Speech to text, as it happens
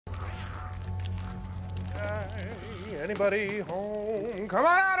Anybody home? Come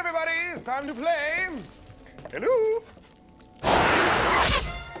on out, everybody! It's time to play. Hello?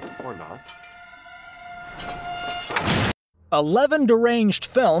 Or not. 11 deranged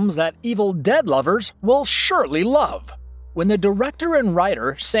films that Evil Dead lovers will surely love. When the director and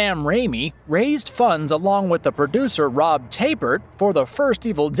writer, Sam Raimi, raised funds along with the producer Rob Tapert for the first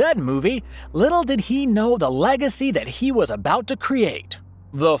Evil Dead movie, little did he know the legacy that he was about to create.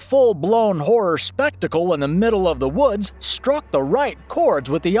 The full-blown horror spectacle in the middle of the woods struck the right chords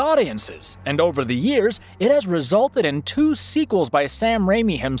with the audiences, and over the years, it has resulted in 2 sequels by Sam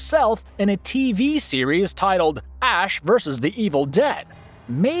Raimi himself in a TV series titled Ash vs. the Evil Dead.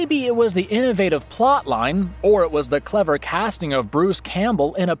 Maybe it was the innovative plotline, or it was the clever casting of Bruce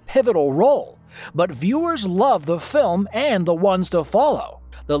Campbell in a pivotal role, but viewers love the film and the ones to follow.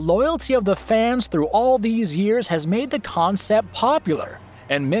 The loyalty of the fans through all these years has made the concept popular,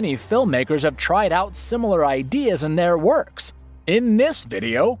 and many filmmakers have tried out similar ideas in their works. In this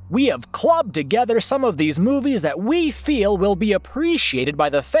video, we have clubbed together some of these movies that we feel will be appreciated by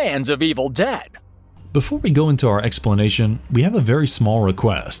the fans of Evil Dead. Before we go into our explanation, we have a very small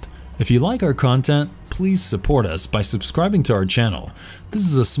request. If you like our content, please support us by subscribing to our channel. This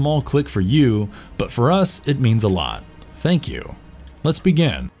is a small click for you, but for us, it means a lot. Thank you. Let's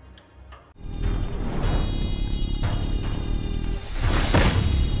begin.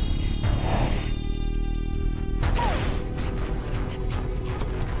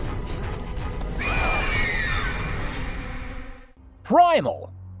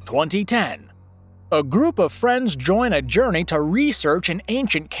 Primal, 2010. A group of friends join a journey to research an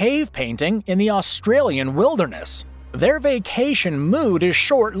ancient cave painting in the Australian wilderness. Their vacation mood is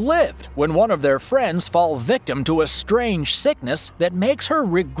short-lived when one of their friends falls victim to a strange sickness that makes her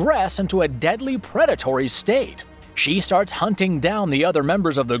regress into a deadly predatory state. She starts hunting down the other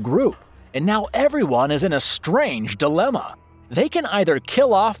members of the group, and now everyone is in a strange dilemma. They can either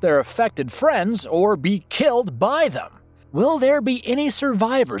kill off their affected friends or be killed by them. Will there be any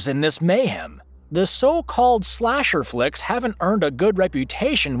survivors in this mayhem? The so-called slasher flicks haven't earned a good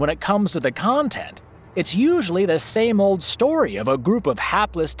reputation when it comes to the content. It's usually the same old story of a group of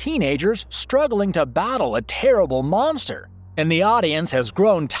hapless teenagers struggling to battle a terrible monster, and the audience has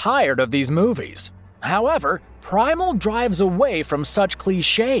grown tired of these movies. However, Primal drives away from such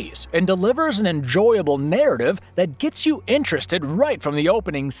cliches and delivers an enjoyable narrative that gets you interested right from the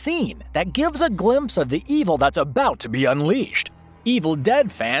opening scene, that gives a glimpse of the evil that's about to be unleashed. Evil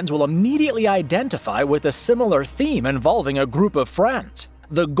Dead fans will immediately identify with a similar theme involving a group of friends.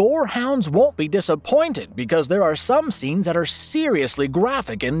 The gore hounds won't be disappointed because there are some scenes that are seriously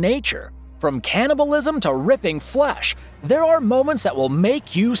graphic in nature. From cannibalism to ripping flesh, there are moments that will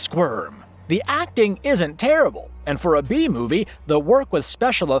make you squirm. The acting isn't terrible, and for a B-movie, the work with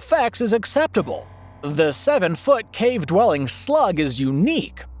special effects is acceptable. The 7-foot cave-dwelling slug is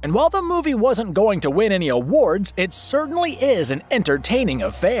unique, and while the movie wasn't going to win any awards, it certainly is an entertaining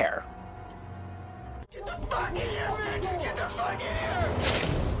affair. Get the fuck in here, man! Get the fuck in here!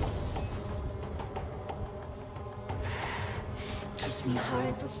 Kiss me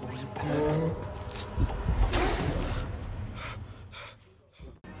hard before you go.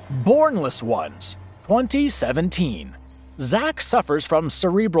 Bornless Ones, 2017. Zach suffers from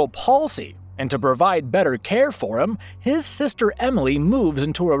cerebral palsy, and to provide better care for him, his sister Emily moves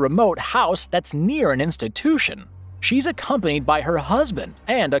into a remote house that's near an institution. She's accompanied by her husband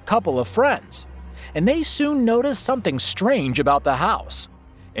and a couple of friends, and they soon notice something strange about the house.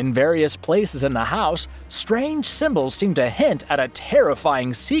 In various places in the house, strange symbols seem to hint at a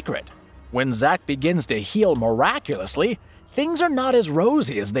terrifying secret. When Zach begins to heal miraculously, things are not as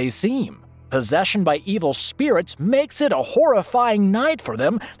rosy as they seem. Possession by evil spirits makes it a horrifying night for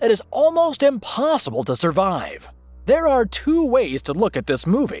them that is almost impossible to survive. There are 2 ways to look at this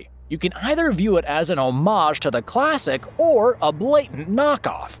movie. You can either view it as an homage to the classic or a blatant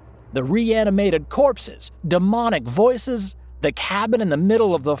knockoff. The reanimated corpses, demonic voices, the cabin in the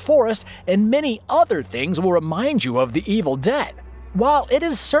middle of the forest, and many other things will remind you of the Evil Dead. While it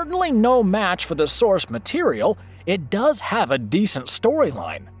is certainly no match for the source material, it does have a decent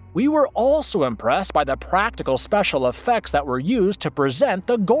storyline. We were also impressed by the practical special effects that were used to present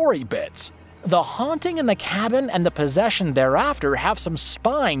the gory bits. The haunting in the cabin and the possession thereafter have some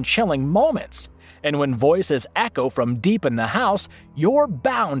spine-chilling moments, and when voices echo from deep in the house, you're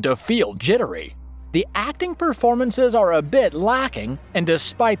bound to feel jittery. The acting performances are a bit lacking, and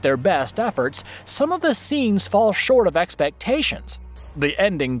despite their best efforts, some of the scenes fall short of expectations. The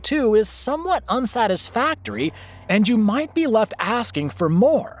ending, too, is somewhat unsatisfactory, and you might be left asking for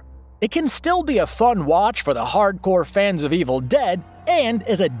more. It can still be a fun watch for the hardcore fans of Evil Dead, and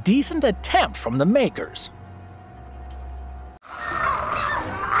is a decent attempt from the makers.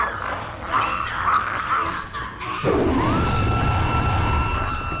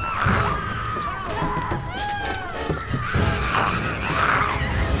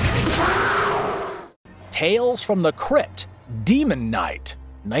 Tales from the Crypt, Demon Knight,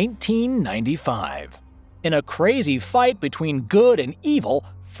 1995. In a crazy fight between good and evil,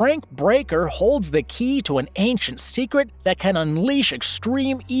 Frank Breaker holds the key to an ancient secret that can unleash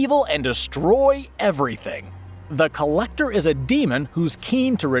extreme evil and destroy everything. The Collector is a demon who's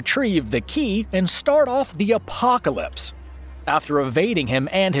keen to retrieve the key and start off the apocalypse. After evading him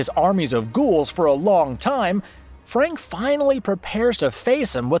and his armies of ghouls for a long time, Frank finally prepares to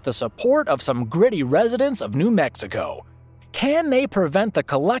face him with the support of some gritty residents of New Mexico. Can they prevent the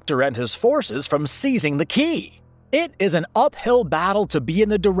Collector and his forces from seizing the key? It is an uphill battle to be in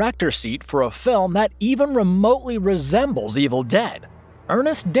the director's seat for a film that even remotely resembles Evil Dead.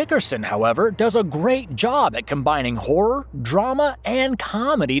 Ernest Dickerson, however, does a great job at combining horror, drama, and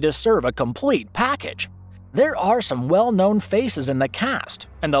comedy to serve a complete package. There are some well-known faces in the cast,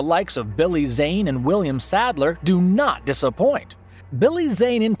 and the likes of Billy Zane and William Sadler do not disappoint. Billy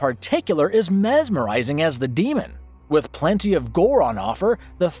Zane in particular is mesmerizing as the demon. With plenty of gore on offer,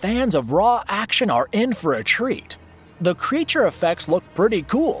 the fans of raw action are in for a treat. The creature effects look pretty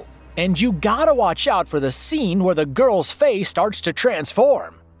cool, and you gotta watch out for the scene where the girl's face starts to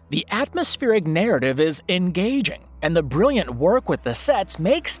transform. The atmospheric narrative is engaging, and the brilliant work with the sets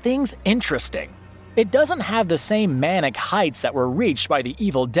makes things interesting. It doesn't have the same manic heights that were reached by the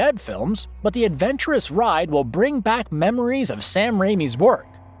Evil Dead films, but the adventurous ride will bring back memories of Sam Raimi's work.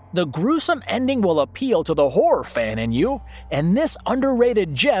 The gruesome ending will appeal to the horror fan in you, and this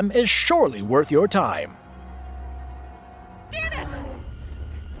underrated gem is surely worth your time. Dennis!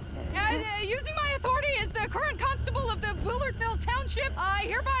 Using my authority as the current constable of the Willersville Township, I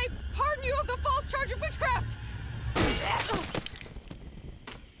hereby pardon you of the false charge of witchcraft.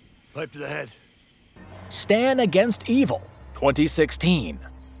 Pipe to the head. Stan Against Evil, 2016.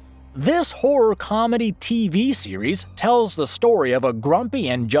 This horror comedy TV series tells the story of a grumpy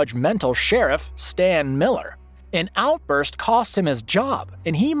and judgmental sheriff, Stan Miller. An outburst costs him his job,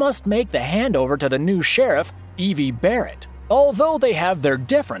 and he must make the handover to the new sheriff, Evie Barrett. Although they have their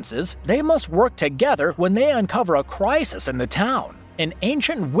differences, they must work together when they uncover a crisis in the town. An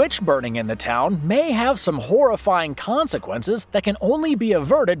ancient witch burning in the town may have some horrifying consequences that can only be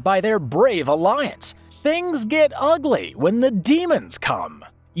averted by their brave alliance. Things get ugly when the demons come.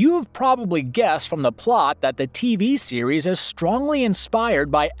 You've probably guessed from the plot that the TV series is strongly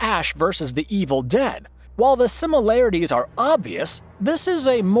inspired by Ash vs. the Evil Dead. While the similarities are obvious, this is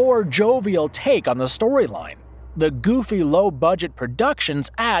a more jovial take on the storyline. The goofy low-budget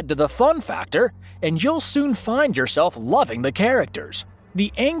productions add to the fun factor, and you'll soon find yourself loving the characters.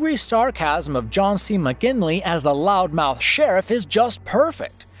 The angry sarcasm of John C. McGinley as the loudmouth sheriff is just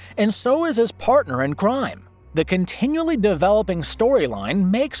perfect, and so is his partner in crime. The continually developing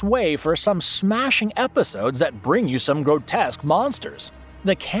storyline makes way for some smashing episodes that bring you some grotesque monsters.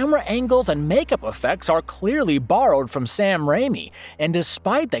 The camera angles and makeup effects are clearly borrowed from Sam Raimi, and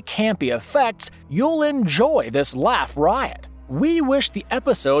despite the campy effects, you'll enjoy this laugh riot. We wish the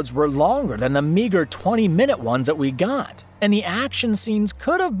episodes were longer than the meager 20-minute ones that we got, and the action scenes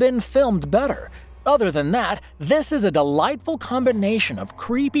could have been filmed better. Other than that, this is a delightful combination of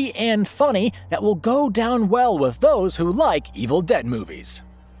creepy and funny that will go down well with those who like Evil Dead movies.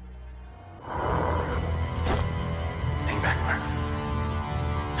 Hang back, Mark.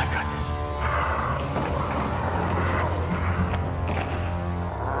 I've got this.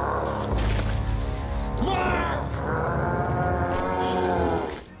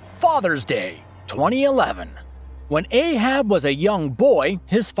 Father's Day, 2011. When Ahab was a young boy,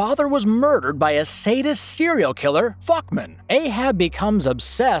 his father was murdered by a sadist serial killer, Fuckman. Ahab becomes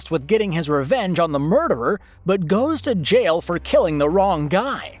obsessed with getting his revenge on the murderer, but goes to jail for killing the wrong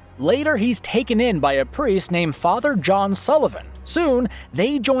guy. Later, he's taken in by a priest named Father John Sullivan. Soon,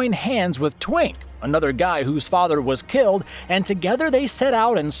 they join hands with Twink, another guy whose father was killed, and together they set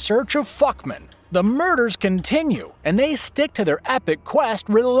out in search of Fuckman. The murders continue, and they stick to their epic quest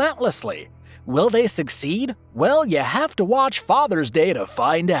relentlessly. Will they succeed? Well, you have to watch Father's Day to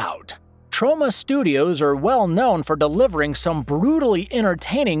find out. Troma Studios are well known for delivering some brutally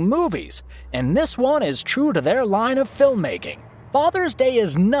entertaining movies, and this one is true to their line of filmmaking. Father's Day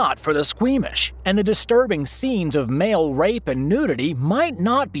is not for the squeamish, and the disturbing scenes of male rape and nudity might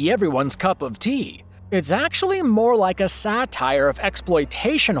not be everyone's cup of tea. It's actually more like a satire of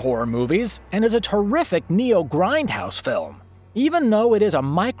exploitation horror movies and is a terrific neo-grindhouse film. Even though it is a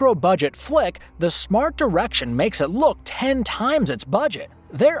micro-budget flick, the smart direction makes it look 10 times its budget.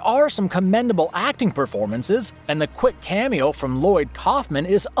 There are some commendable acting performances, and the quick cameo from Lloyd Kaufman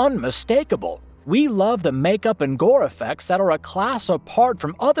is unmistakable. We love the makeup and gore effects that are a class apart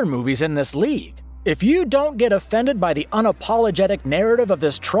from other movies in this league. If you don't get offended by the unapologetic narrative of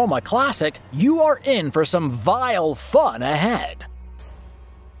this trauma classic, you are in for some vile fun ahead.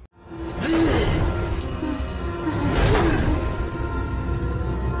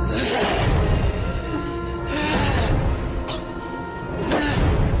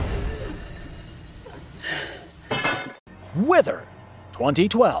 Wither,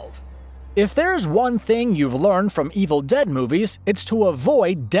 2012. If there's one thing you've learned from Evil Dead movies, it's to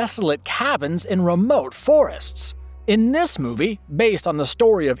avoid desolate cabins in remote forests. In this movie, based on the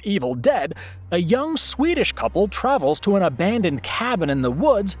story of Evil Dead, a young Swedish couple travels to an abandoned cabin in the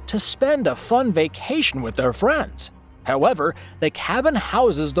woods to spend a fun vacation with their friends. However, the cabin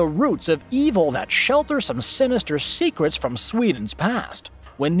houses the roots of evil that shelter some sinister secrets from Sweden's past.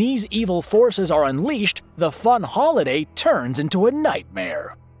 When these evil forces are unleashed, the fun holiday turns into a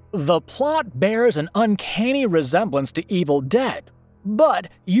nightmare. The plot bears an uncanny resemblance to Evil Dead, but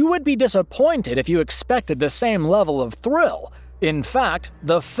you would be disappointed if you expected the same level of thrill. In fact,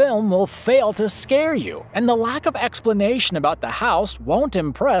 the film will fail to scare you, and the lack of explanation about the house won't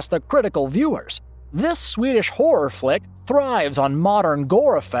impress the critical viewers. This Swedish horror flick thrives on modern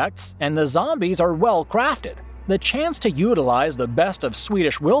gore effects, and the zombies are well crafted. The chance to utilize the best of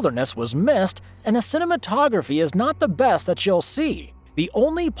Swedish wilderness was missed, and the cinematography is not the best that you'll see. The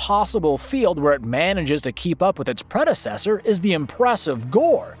only possible field where it manages to keep up with its predecessor is the impressive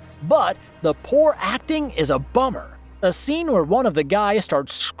gore, but the poor acting is a bummer. A scene where one of the guys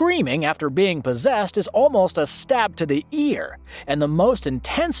starts screaming after being possessed is almost a stab to the ear, and the most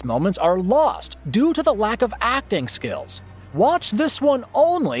intense moments are lost due to the lack of acting skills. Watch this one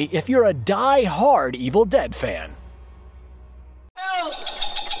only if you're a die-hard Evil Dead fan. Help!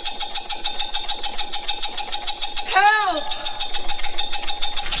 Help!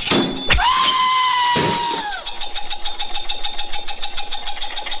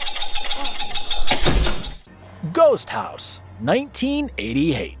 Ghost House,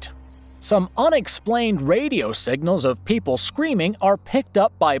 1988. Some unexplained radio signals of people screaming are picked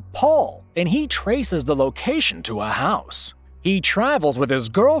up by Paul, and he traces the location to a house. He travels with his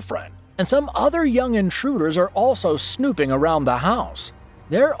girlfriend, and some other young intruders are also snooping around the house.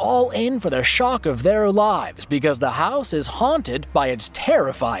 They're all in for the shock of their lives because the house is haunted by its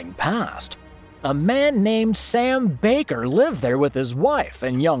terrifying past. A man named Sam Baker lived there with his wife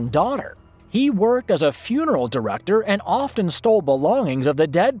and young daughter. He worked as a funeral director and often stole belongings of the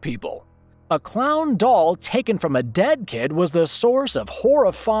dead people. A clown doll taken from a dead kid was the source of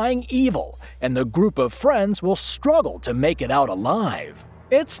horrifying evil, and the group of friends will struggle to make it out alive.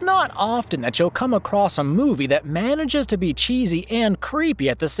 It's not often that you'll come across a movie that manages to be cheesy and creepy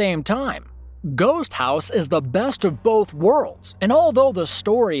at the same time. Ghost House is the best of both worlds, and although the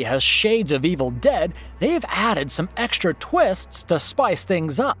story has shades of Evil Dead, they've added some extra twists to spice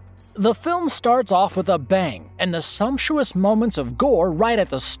things up. The film starts off with a bang, and the sumptuous moments of gore right at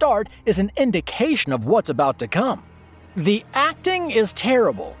the start is an indication of what's about to come. The acting is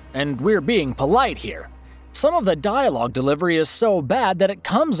terrible, and we're being polite here. Some of the dialogue delivery is so bad that it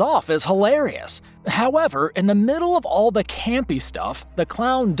comes off as hilarious. However, in the middle of all the campy stuff, the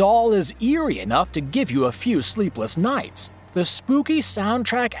clown doll is eerie enough to give you a few sleepless nights. The spooky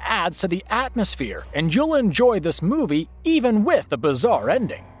soundtrack adds to the atmosphere, and you'll enjoy this movie even with the bizarre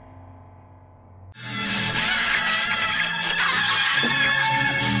ending.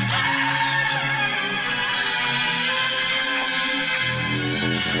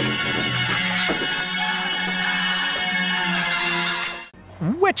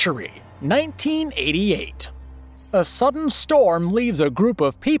 Witchery, 1988. A sudden storm leaves a group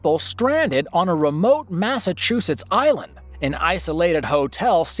of people stranded on a remote Massachusetts island. An isolated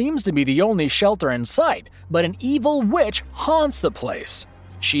hotel seems to be the only shelter in sight, but an evil witch haunts the place.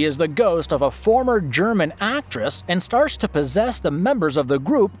 She is the ghost of a former German actress and starts to possess the members of the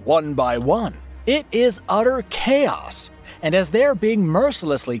group one by one. It is utter chaos, and as they're being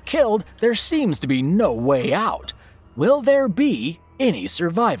mercilessly killed, there seems to be no way out. Will there be any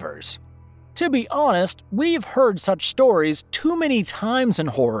survivors? To be honest, we've heard such stories too many times in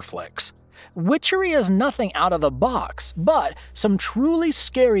horror flicks. Witchery is nothing out of the box, but some truly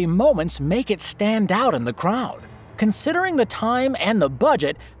scary moments make it stand out in the crowd. Considering the time and the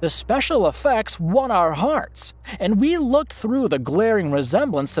budget, the special effects won our hearts, and we looked through the glaring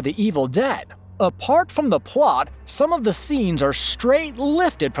resemblance to the Evil Dead. Apart from the plot, some of the scenes are straight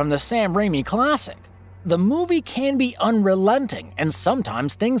lifted from the Sam Raimi classic. The movie can be unrelenting, and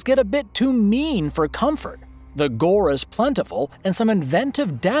sometimes things get a bit too mean for comfort. The gore is plentiful, and some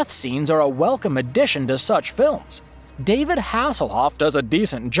inventive death scenes are a welcome addition to such films. David Hasselhoff does a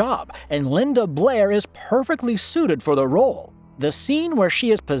decent job, and Linda Blair is perfectly suited for the role. The scene where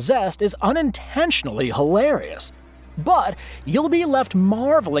she is possessed is unintentionally hilarious, but you'll be left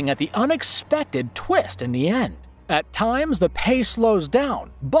marveling at the unexpected twist in the end. At times, the pace slows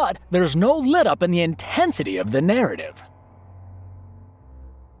down, but there's no let-up in the intensity of the narrative.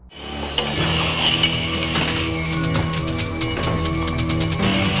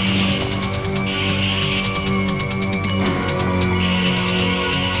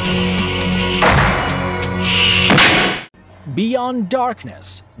 Beyond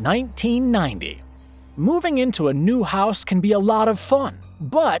Darkness, 1990. Moving into a new house can be a lot of fun,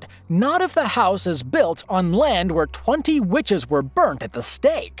 but not if the house is built on land where 20 witches were burnt at the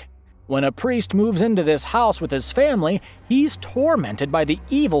stake. When a priest moves into this house with his family, he's tormented by the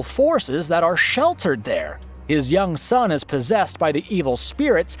evil forces that are sheltered there. His young son is possessed by the evil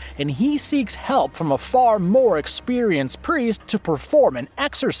spirits, and he seeks help from a far more experienced priest to perform an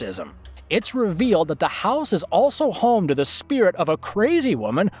exorcism. It's revealed that the house is also home to the spirit of a crazy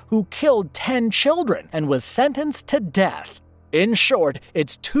woman who killed 10 children and was sentenced to death. In short,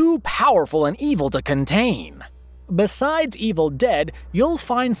 it's too powerful and evil to contain. Besides Evil Dead, you'll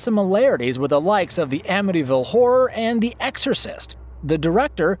find similarities with the likes of the Amityville Horror and The Exorcist. The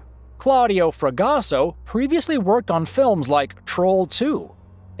director, Claudio Fragasso, previously worked on films like Troll 2,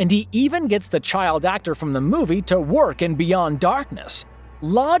 and he even gets the child actor from the movie to work in Beyond Darkness.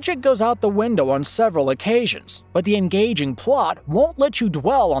 Logic goes out the window on several occasions, but the engaging plot won't let you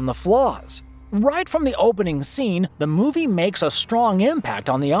dwell on the flaws. Right from the opening scene, the movie makes a strong impact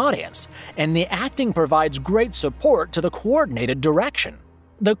on the audience, and the acting provides great support to the coordinated direction.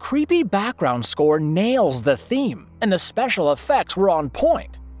 The creepy background score nails the theme, and the special effects were on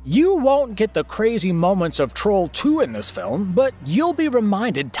point. You won't get the crazy moments of Troll 2 in this film, but you'll be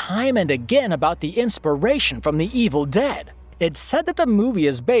reminded time and again about the inspiration from the Evil Dead. It's said that the movie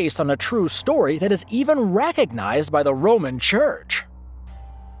is based on a true story that is even recognized by the Roman Church.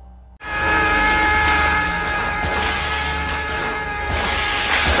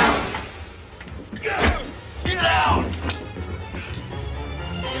 Get out!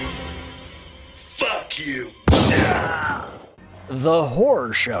 Fuck you! The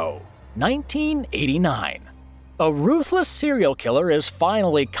Horror Show, 1989. A ruthless serial killer is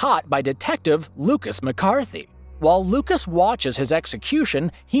finally caught by Detective Lucas McCarthy. While Lucas watches his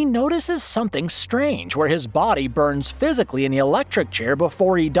execution, he notices something strange where his body burns physically in the electric chair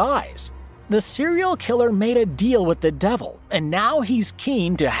before he dies. The serial killer made a deal with the devil, and now he's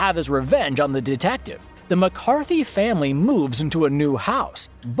keen to have his revenge on the detective. The McCarthy family moves into a new house,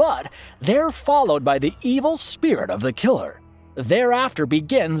 but they're followed by the evil spirit of the killer. Thereafter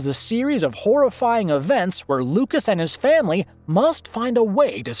begins the series of horrifying events where Lucas and his family must find a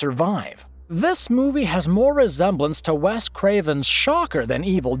way to survive. This movie has more resemblance to Wes Craven's Shocker than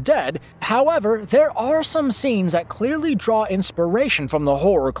Evil Dead. However, there are some scenes that clearly draw inspiration from the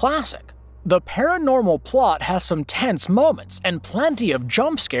horror classic. The paranormal plot has some tense moments and plenty of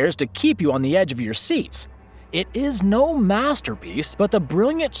jump scares to keep you on the edge of your seats. It is no masterpiece, but the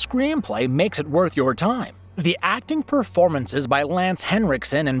brilliant screenplay makes it worth your time. The acting performances by Lance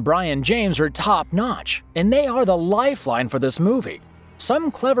Henriksen and Brian James are top-notch, and they are the lifeline for this movie.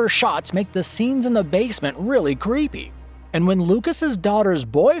 Some clever shots make the scenes in the basement really creepy. And when Lucas's daughter's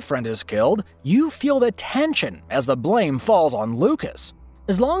boyfriend is killed, you feel the tension as the blame falls on Lucas.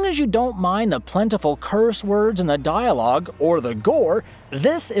 As long as you don't mind the plentiful curse words in the dialogue or the gore,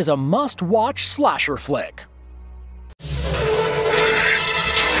 this is a must-watch slasher flick.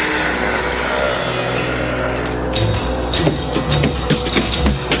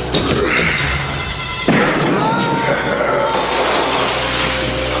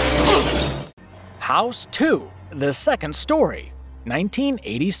 House 2, The Second Story,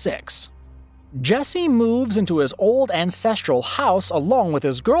 1986. Jesse moves into his old ancestral house along with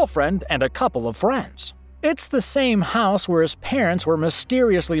his girlfriend and a couple of friends. It's the same house where his parents were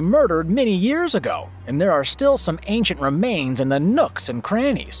mysteriously murdered many years ago, and there are still some ancient remains in the nooks and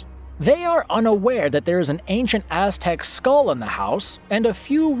crannies. They are unaware that there is an ancient Aztec skull in the house, and a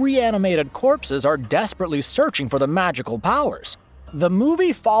few reanimated corpses are desperately searching for the magical powers. The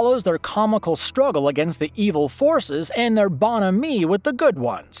movie follows their comical struggle against the evil forces and their bonhomie with the good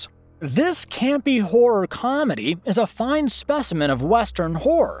ones. This campy horror comedy is a fine specimen of Western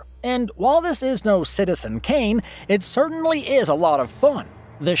horror, and while this is no Citizen Kane, it certainly is a lot of fun.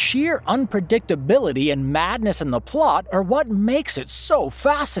 The sheer unpredictability and madness in the plot are what makes it so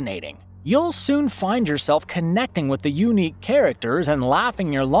fascinating. you'll soon find yourself connecting with the unique characters and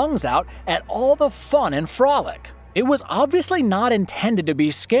laughing your lungs out at all the fun and frolic. It was obviously not intended to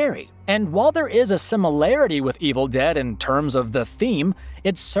be scary, and while there is a similarity with Evil Dead in terms of the theme,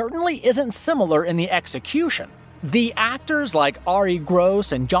 it certainly isn't similar in the execution. The actors like Ari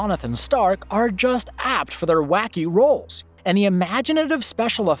Gross and Jonathan Stark are just apt for their wacky roles, and the imaginative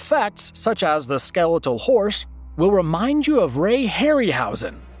special effects, such as the skeletal horse, will remind you of Ray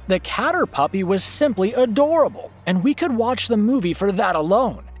Harryhausen. The Catter Puppy was simply adorable, and we could watch the movie for that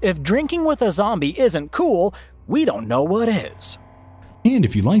alone. If drinking with a zombie isn't cool, we don't know what is. And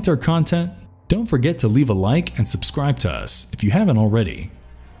if you liked our content, don't forget to leave a like and subscribe to us if you haven't already.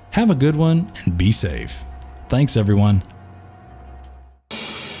 Have a good one and be safe. Thanks everyone.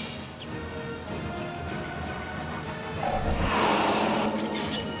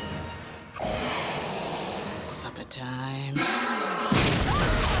 Supper time.